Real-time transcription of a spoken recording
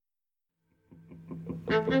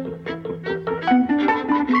Hello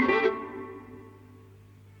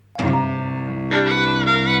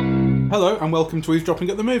and welcome to Eavesdropping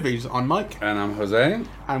at the Movies. I'm Mike. And I'm Jose.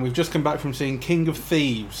 And we've just come back from seeing King of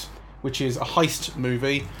Thieves, which is a heist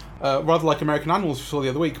movie, rather like American Animals we saw the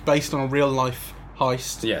other week, based on a real-life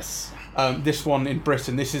heist. Yes. This one in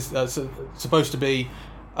Britain. This is supposed to be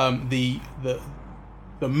the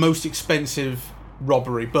most expensive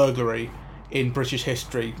burglary in British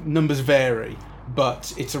history. Numbers vary,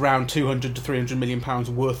 but it's around 200 to 300 million pounds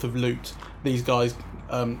worth of loot these guys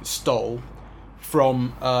stole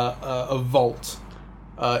from a vault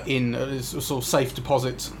in a sort of safe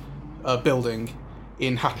deposit building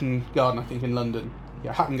in Hatton Garden, I think, in London.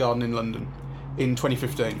 Yeah, Hatton Garden in London in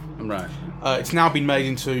 2015. Right. It's now been made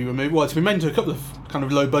into a movie. Well, it's been made into a couple of kind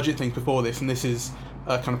of low budget things before this, and this is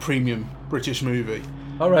a kind of premium British movie.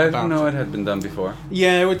 All right. I know it had been done before.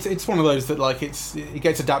 Yeah, it's one of those that like it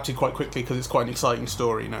gets adapted quite quickly because it's quite an exciting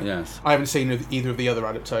story. You know. Yes. I haven't seen either of the other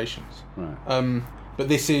adaptations. Right. But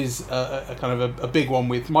this is a kind of a big one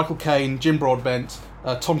with Michael Caine, Jim Broadbent,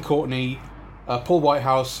 Tom Courtenay, Paul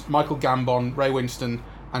Whitehouse, Michael Gambon, Ray Winston,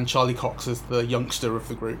 and Charlie Cox as the youngster of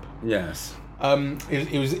the group. Yes.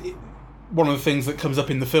 It was one of the things that comes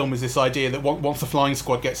up in the film is this idea that once the flying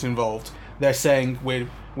squad gets involved, they're saying we're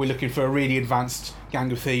looking for a really advanced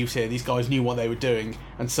gang of thieves here. These guys knew what they were doing,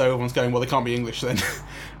 and so everyone's going, well, they can't be English then.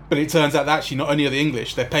 But it turns out that actually not only are they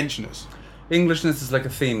English, they're pensioners. Englishness is like a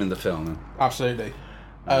theme in the film. Absolutely.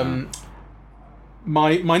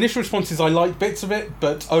 My initial response is I like bits of it,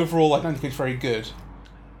 but overall I don't think it's very good.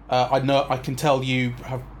 I can tell you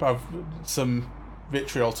have some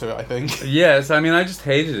vitriol to it, I think. Yes, I mean, I just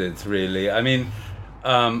hated it, really. I mean,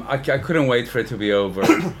 I couldn't wait for it to be over.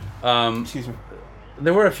 Excuse me.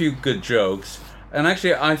 There were a few good jokes, and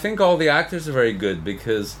actually I think all the actors are very good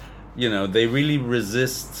because, you know, they really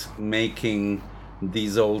resist making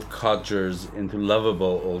these old codgers into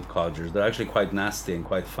lovable old codgers. They're actually quite nasty and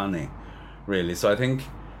quite funny, really. So I think,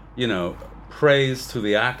 you know, praise to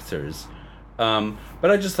the actors. But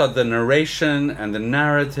I just thought the narration and the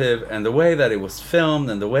narrative and the way that it was filmed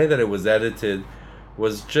and the way that it was edited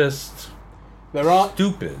was just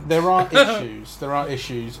stupid. There are issues. There are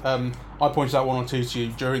issues. I pointed out one or two to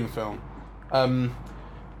you during the film.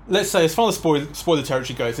 Let's say, as far as spoiler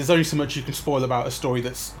territory goes, there's only so much you can spoil about a story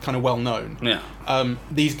that's kind of well known. Yeah.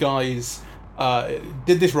 These guys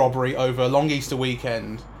did this robbery over a long Easter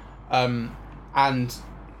weekend, and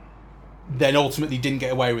then ultimately didn't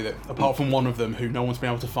get away with it, apart from one of them who no one's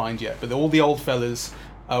been able to find yet. But all the old fellas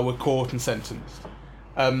were caught and sentenced.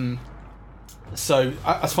 So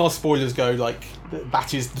as far as spoilers go, like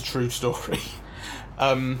that is the true story.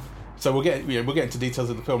 So we'll get into details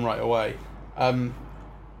of the film right away. I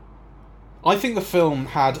think the film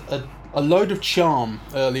had a load of charm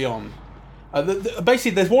early on.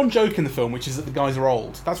 Basically, there's one joke in the film, which is that the guys are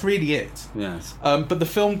old. That's really it. Yes. But the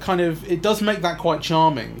film it does make that quite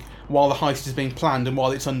charming while the heist is being planned and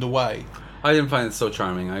while it's underway. I didn't find it so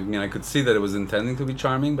charming. I mean, I could see that it was intending to be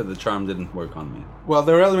charming, but the charm didn't work on me. Well,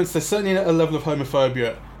 there are elements, there's certainly a level of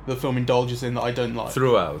homophobia the film indulges in that I don't like.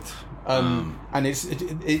 Throughout. And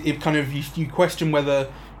it kind of, you question whether,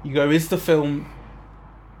 you go, is the film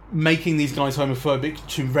making these guys homophobic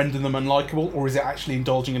to render them unlikable, or is it actually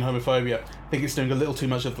indulging in homophobia? I think it's doing a little too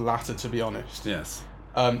much of the latter, to be honest. Yes.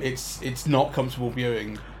 It's not comfortable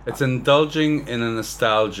viewing. It's indulging in a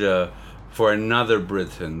nostalgia for another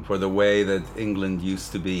Britain, for the way that England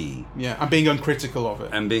used to be. Yeah, and being uncritical of it.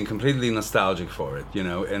 And being completely nostalgic for it, you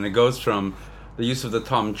know. And it goes from the use of the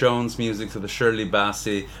Tom Jones music to the Shirley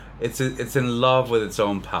Bassey. It's in love with its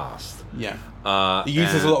own past. Yeah. It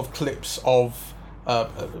uses a lot of clips of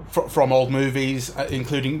from old movies,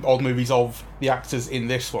 including old movies of the actors in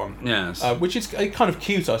this one. Yes. Which is kind of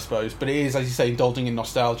cute, I suppose, but it is, as you say, indulging in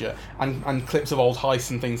nostalgia and clips of old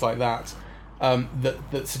heists and things like that.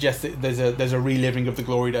 That suggest that there's a reliving of the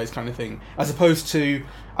glory days kind of thing, as opposed to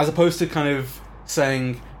kind of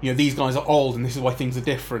saying, you know, these guys are old and this is why things are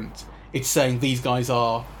different. It's saying these guys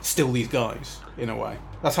are still these guys in a way.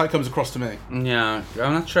 That's how it comes across to me. Yeah,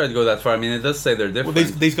 I'm not sure I'd go that far. I mean, it does say they're different. Well,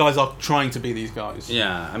 these guys are trying to be these guys.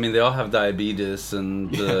 Yeah, I mean, they all have diabetes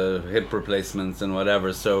and hip replacements and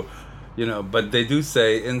whatever. So, you know, but they do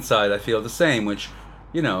say inside I feel the same, which,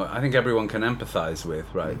 you know, I think everyone can empathize with,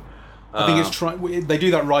 right? I think they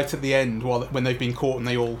do that right at the end, when they've been caught and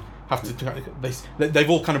they all have to. They've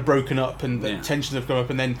all kind of broken up and the tensions have come up,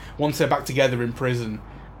 and then once they're back together in prison,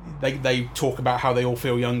 they talk about how they all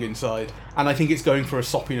feel young inside, and I think it's going for a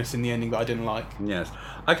soppiness in the ending that I didn't like. Yes,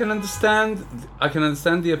 I can understand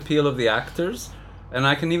the appeal of the actors, and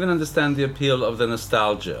I can even understand the appeal of the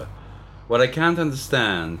nostalgia. What I can't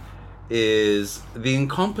understand is the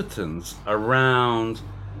incompetence around,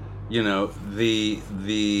 you know,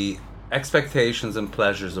 the expectations and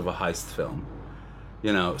pleasures of a heist film.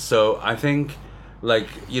 You know, so I think, like,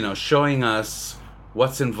 you know, showing us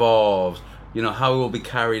what's involved, you know, how it will be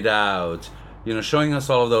carried out, you know, showing us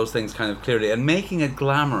all of those things kind of clearly and making it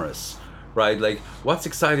glamorous, right? Like, what's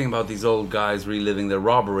exciting about these old guys reliving their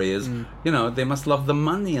robbery is, you know, they must love the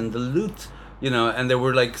money and the loot, you know, and there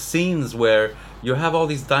were like scenes where you have all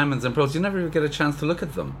these diamonds and pearls, you never even get a chance to look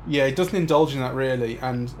at them. Yeah, it doesn't indulge in that really,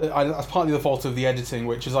 and that's partly the fault of the editing,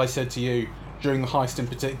 which, as I said to you, during the heist in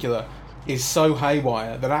particular, is so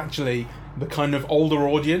haywire that actually the kind of older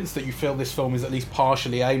audience that you feel this film is at least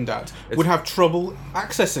partially aimed at would have trouble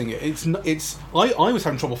accessing it. I was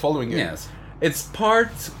having trouble following it. Yes. It's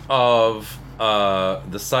part of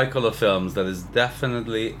the cycle of films that is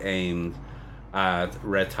definitely aimed at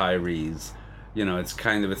retirees. You know, it's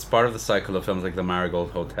part of the cycle of films like The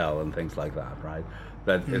Marigold Hotel and things like that, right?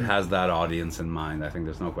 That it has that audience in mind. I think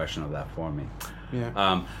there's no question of that for me.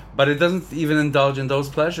 Yeah. But it doesn't even indulge in those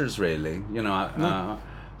pleasures, really. You know, No.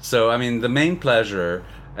 So, I mean, the main pleasure,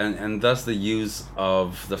 and thus the use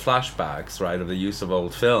of the flashbacks, right, of the use of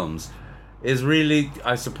old films, is really,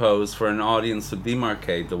 I suppose, for an audience to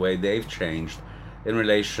demarcate the way they've changed in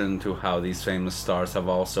relation to how these famous stars have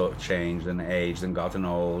also changed and aged and gotten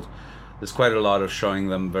old. There's quite a lot of showing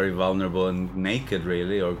them very vulnerable and naked,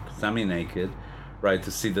 really, or semi-naked, right, to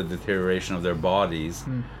see the deterioration of their bodies,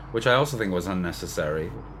 which I also think was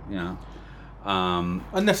unnecessary, you know.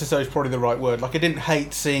 Unnecessary is probably the right word. Like, I didn't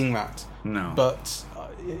hate seeing that. No. But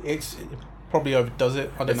it probably overdoes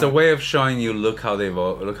it. I don't know. It's a way of showing you look how they've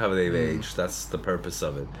aged. That's the purpose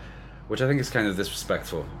of it, which I think is kind of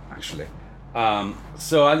disrespectful, actually.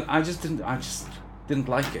 So I just didn't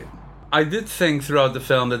like it. I did think throughout the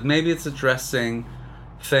film that maybe it's addressing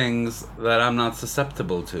things that I'm not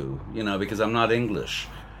susceptible to, you know, because I'm not English,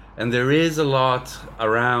 and there is a lot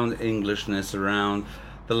around Englishness, around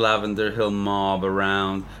the Lavender Hill mob,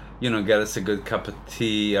 around, you know, get us a good cup of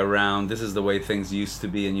tea, around this is the way things used to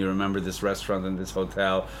be, and you remember this restaurant and this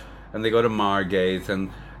hotel, and they go to Margate,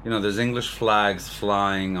 and, you know, there's English flags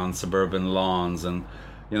flying on suburban lawns, and,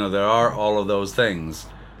 you know, there are all of those things,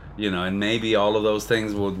 you know, and maybe all of those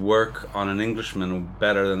things would work on an Englishman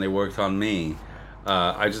better than they worked on me.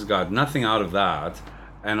 I just got nothing out of that,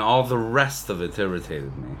 and all the rest of it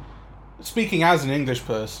irritated me. Speaking as an English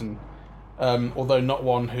person, although not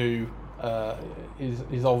one who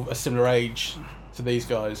is of a similar age to these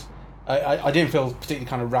guys, I didn't feel particularly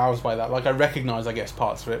kind of roused by that. Like, I recognise, I guess,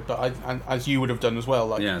 parts of it, but and as you would have done as well.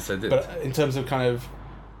 Like, yes, I did. But in terms of kind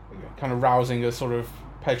of rousing a sort of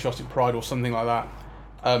patriotic pride or something like that,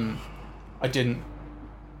 I didn't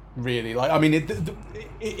really like. I mean,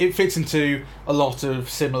 it fits into a lot of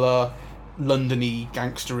similar London-y,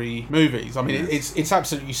 gangstery movies. I mean, it's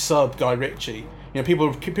absolutely sub Guy Ritchie. You know, people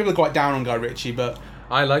are quite down on Guy Ritchie, but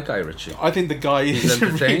I like Guy Ritchie. I think the guy is a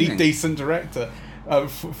really decent director.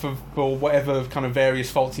 For whatever kind of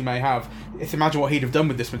various faults he may have, imagine what he'd have done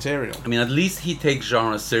with this material. I mean, at least he takes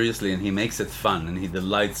genre seriously and he makes it fun and he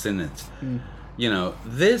delights in it. You know,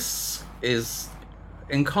 this is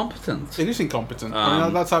incompetent. It is incompetent. I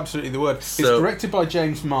mean, that's absolutely the word. It's directed by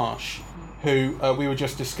James Marsh, who we were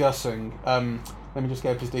just discussing. Let me just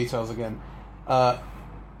get up his details again.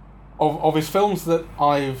 Of his films that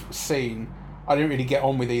I've seen, I didn't really get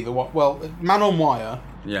on with either. Well, Man on Wire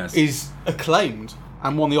is acclaimed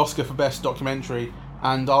and won the Oscar for Best Documentary,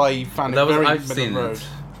 and I found it very middle of the road.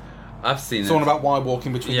 I've seen it. It's one about wire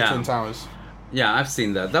walking between the Twin Towers. Yeah, I've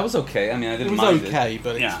seen that. That was okay. I mean, I didn't mind it. It was okay,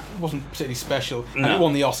 but it wasn't particularly special. No. And it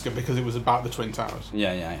won the Oscar because it was about the Twin Towers.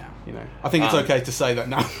 Yeah. You know, I think it's okay to say that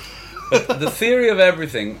now. The theory of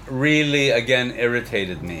everything really, again,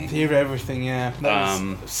 irritated me. Theory of everything, yeah. That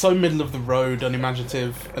was so middle of the road,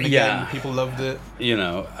 unimaginative, and again, people loved it. You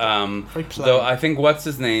know, very plain. Though I think what's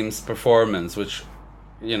his name's performance, which,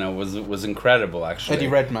 you know, was incredible, actually. Eddie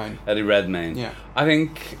Redmayne. Yeah. I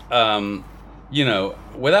think, you know,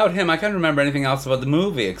 without him, I can't remember anything else about the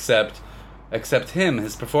movie except him,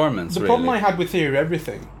 his performance. The problem I had with Theory of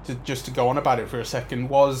Everything, just to go on about it for a second,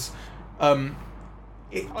 was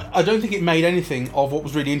I don't think it made anything of what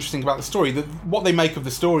was really interesting about the story. What they make of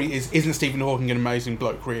the story is, isn't Stephen Hawking an amazing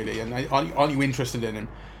bloke, really? And aren't you interested in him?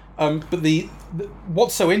 But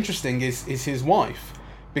what's so interesting is his wife.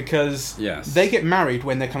 Because they get married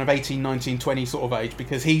when they're kind of 18, 19, 20 sort of age,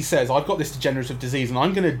 because he says, I've got this degenerative disease and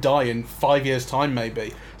I'm going to die in 5 years' time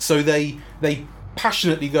maybe. So they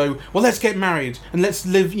passionately go, well, let's get married and let's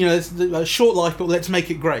live, you know, a short life, but let's make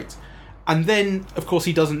it great. And then, of course,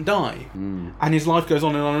 he doesn't die. And his life goes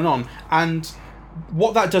on and on and on. And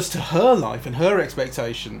what that does to her life and her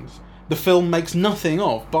expectations, the film makes nothing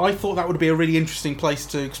of. But I thought that would be a really interesting place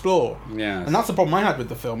to explore. Yeah. And that's the problem I had with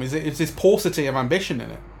the film, is it's this paucity of ambition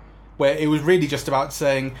in it, where it was really just about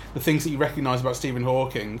saying the things that you recognise about Stephen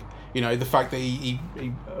Hawking. You know, the fact that he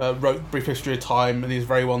wrote Brief History of Time, and he's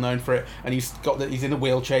very well known for it, and he's in a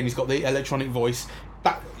wheelchair, and he's got the electronic voice.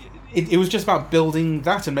 That it was just about building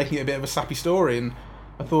that and making it a bit of a sappy story, and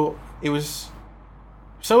I thought it was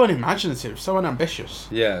so unimaginative, so unambitious.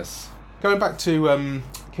 Yes. Going back to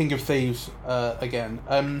King of Thieves again,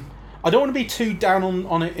 I don't want to be too down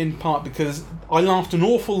on it, in part because I laughed an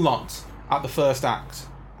awful lot at the first act,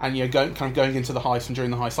 and going into the heist and during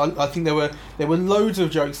the heist. I think there were loads of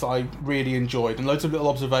jokes that I really enjoyed, and loads of little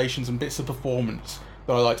observations and bits of performance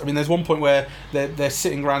that I liked. I mean, there's one point where they're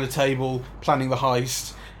sitting around a table planning the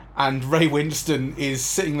heist, and Ray Winston is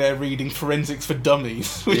sitting there reading Forensics for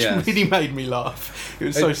Dummies, which really made me laugh. It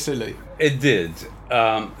was so silly. It did,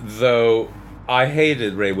 though I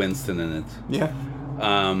hated Ray Winston in it. Yeah.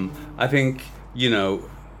 I think, he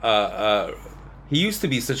used to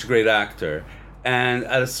be such a great actor, and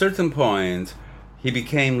at a certain point, he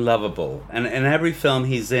became lovable. And in every film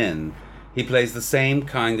he's in, he plays the same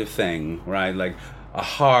kind of thing, right? Like a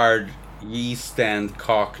hard East End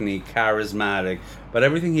Cockney, charismatic, but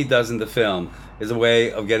everything he does in the film is a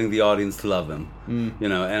way of getting the audience to love him,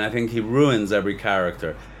 and I think he ruins every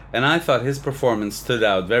character. And I thought his performance stood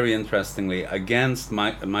out very interestingly against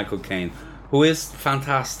Michael Caine, who is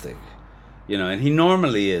fantastic, and he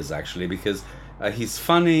normally is, actually, because he's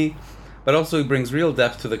funny, but also he brings real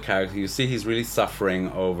depth to the character. You see he's really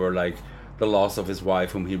suffering over, like, the loss of his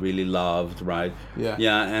wife, whom he really loved, right? Yeah.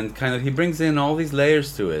 Yeah, and kind of he brings in all these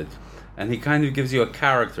layers to it, and he kind of gives you a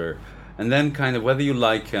character, and then kind of whether you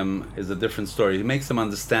like him is a different story. He makes him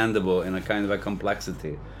understandable in a kind of a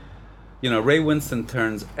complexity. Ray Winston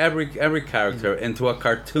turns every character into a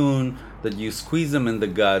cartoon that you squeeze him in the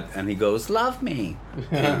gut, and he goes, "Love me,"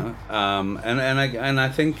 and I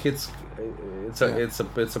think it's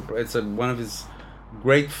one of his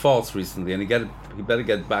great faults recently, and he better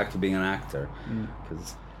get back to being an actor,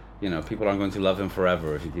 because people aren't going to love him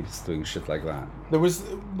forever if he keeps doing shit like that. There was,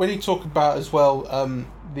 when you talk about as well,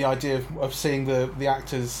 the idea of seeing the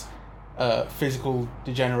actors' physical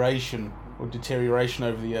degeneration or deterioration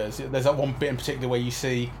over the years. There's that one bit in particular where you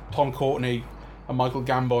see Tom Courtenay and Michael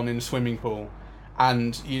Gambon in a swimming pool,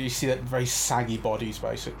 and you see that very saggy bodies,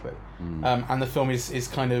 basically. And the film is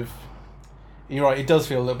kind of, you're right, it does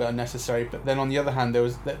feel a little bit unnecessary, but then on the other hand,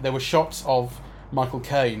 there were shots of Michael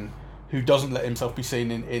Caine, who doesn't let himself be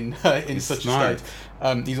seen in such smart. a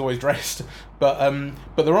state. He's always dressed, but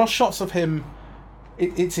there are shots of him.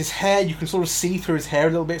 It's his hair. You can sort of see through his hair a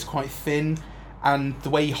little bit. It's quite thin, and the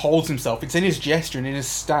way he holds himself. It's in his gesture and in his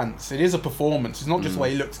stance. It is a performance. It's not just the way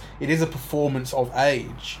he looks. It is a performance of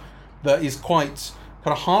age that is quite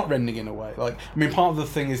kind of heartrending in a way. Like, I mean, part of the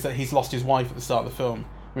thing is that he's lost his wife at the start of the film.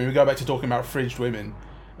 I mean, we go back to talking about fridged women.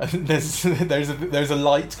 There's a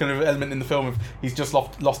light kind of element in the film of he's just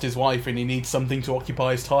lost his wife and he needs something to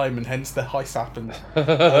occupy his time, and hence the heist happens.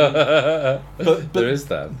 But there is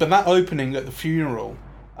that. But that opening at the funeral,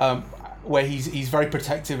 where he's very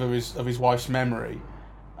protective of his wife's memory,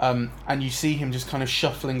 and you see him just kind of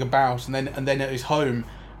shuffling about, and then at his home,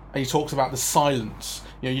 and he talks about the silence.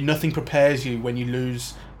 Nothing prepares you when you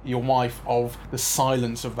lose your wife of the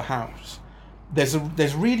silence of the house.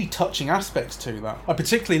 There's really touching aspects to that. I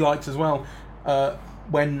particularly liked as well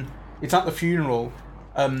when it's at the funeral,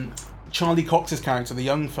 Charlie Cox's character, the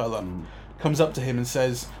young fella, comes up to him and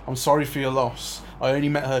says, "I'm sorry for your loss. I only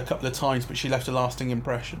met her a couple of times, but she left a lasting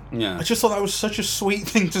impression." Yeah. I just thought that was such a sweet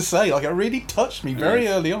thing to say. Like, it really touched me very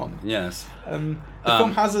early on. Yes. The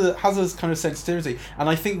film has a kind of sensitivity, and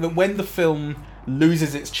I think that when the film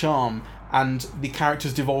loses its charm and the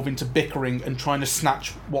characters devolve into bickering and trying to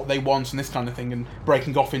snatch what they want and this kind of thing and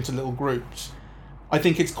breaking off into little groups, I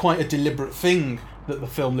think it's quite a deliberate thing that the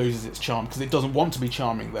film loses its charm, because it doesn't want to be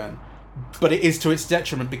charming then, but it is to its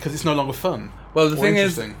detriment because it's no longer fun. Well, the thing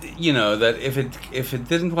is, that if it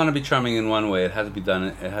didn't want to be charming in one way, it had to be done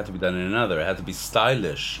in another. It had to be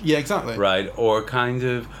stylish. Yeah, exactly. Right, or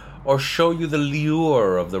show you the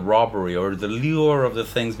lure of the robbery or the lure of the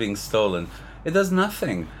things being stolen. It does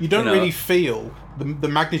nothing. You don't really feel the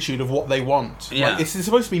magnitude of what they want. Yeah. Like, it's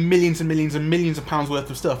supposed to be millions and millions and millions of pounds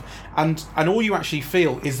worth of stuff, and all you actually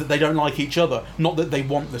feel is that they don't like each other, not that they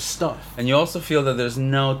want the stuff. And you also feel that there's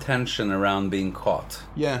no tension around being caught.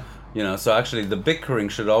 Yeah. So actually the bickering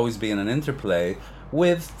should always be in an interplay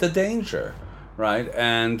with the danger, right?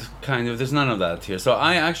 And kind of there's none of that here. So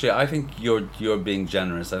I think you're being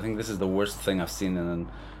generous. I think this is the worst thing I've seen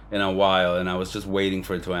in a while, and I was just waiting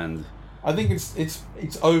for it to end. I think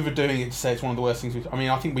it's overdoing it to say it's one of the worst things. I mean,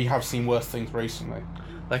 I think we have seen worse things recently.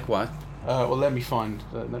 Like what? Well, let me find.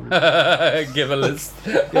 Let me... Give a list.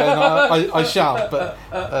 Yeah, no, I shall. But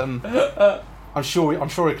I'm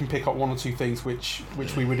sure I can pick up one or two things which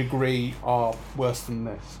we would agree are worse than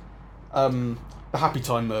this. The Happy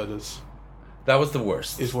Time Murders That was the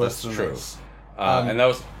worst. is worse That's than true. this. And that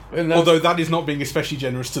was. Although that is not being especially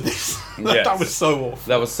generous to this. Yes. That was so awful.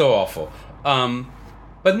 That was so awful.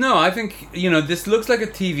 But no, I think, this looks like a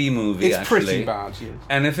TV movie, It's actually. pretty bad, yes.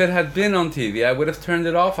 And if it had been on TV, I would have turned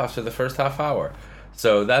it off after the first half hour.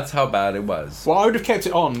 So that's how bad it was. Well, I would have kept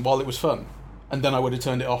it on while it was fun, and then I would have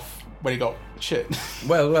turned it off when it got shit.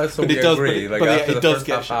 Well, that's what But we it does- agree. but Like, yeah, after it the does first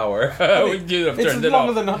get half shit. hour, you'd have It's turned it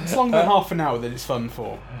longer off. than longer than half an hour that it's fun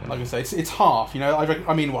for. Like I say, it's half.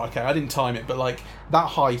 I mean, well, okay, I didn't time it, but like that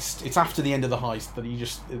heist, it's after the end of the heist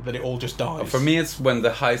that it all just dies. For me, it's when the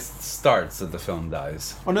heist starts that the film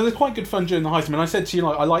dies. Oh no, there's quite good fun during the heist. I mean, I said to you,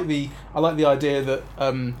 like, I like the idea that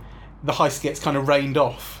the heist gets kind of rained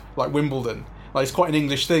off, like Wimbledon. Like, it's quite an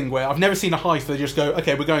English thing where I've never seen a heist they just go,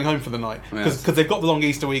 okay, we're going home for the night, because Yes. they've got the long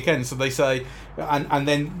Easter weekend, so they say, and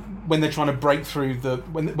then when they're trying to break through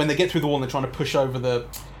when they get through the wall and they're trying to push over the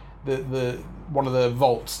one of the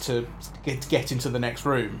vaults to get into the next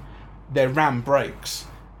room, their ram breaks.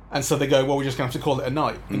 And so they go, well, we're just going to have to call it a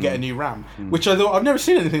night and get a new RAM. Which I thought, I've never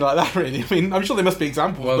seen anything like that, really. I mean, I'm sure there must be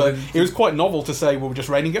examples, but it was quite novel to say, well, we're just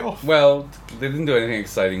raining it off. Well, they didn't do anything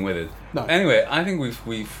exciting with it. No. Anyway, I think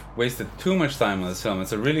we've wasted too much time on this film.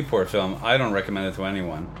 It's a really poor film. I don't recommend it to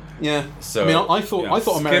anyone. Yeah. So, I mean, I thought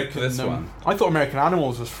skip American this one. I thought American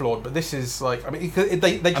Animals was flawed, but this is like, I mean,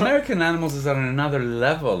 they try, American Animals is at another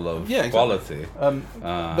level of quality.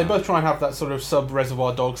 they both try and have that sort of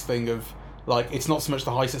sub-Reservoir Dogs thing of, like, it's not so much the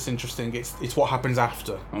heist that's interesting, it's what happens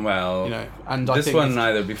after. Well, and this I think one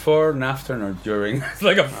neither before, after, nor during. It's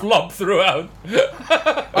like a flop throughout.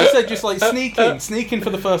 I said just like sneak in for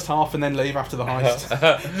the first half and then leave after the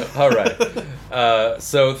heist. All right.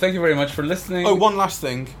 So thank you very much for listening. Oh, one last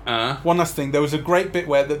thing. There was a great bit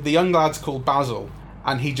where the young lad's called Basil,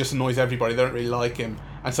 and he just annoys everybody. They don't really like him,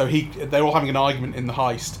 and so they're all having an argument in the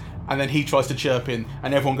heist. And then he tries to chirp in,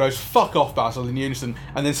 and everyone goes, "Fuck off, Basil," in unison.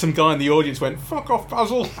 And then some guy in the audience went, "Fuck off,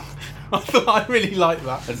 Basil." I really like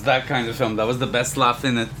that. It's that kind of film. That was the best laugh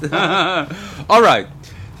in it. All right.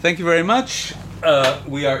 Thank you very much.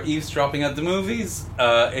 We are eavesdropping at the movies.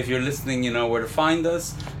 If you're listening, you know where to find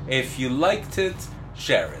us. If you liked it,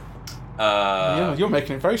 share it. Yeah, you're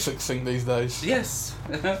making it very succinct these days. Yes.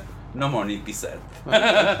 No more need be said.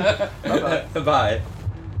 Bye-bye. Bye.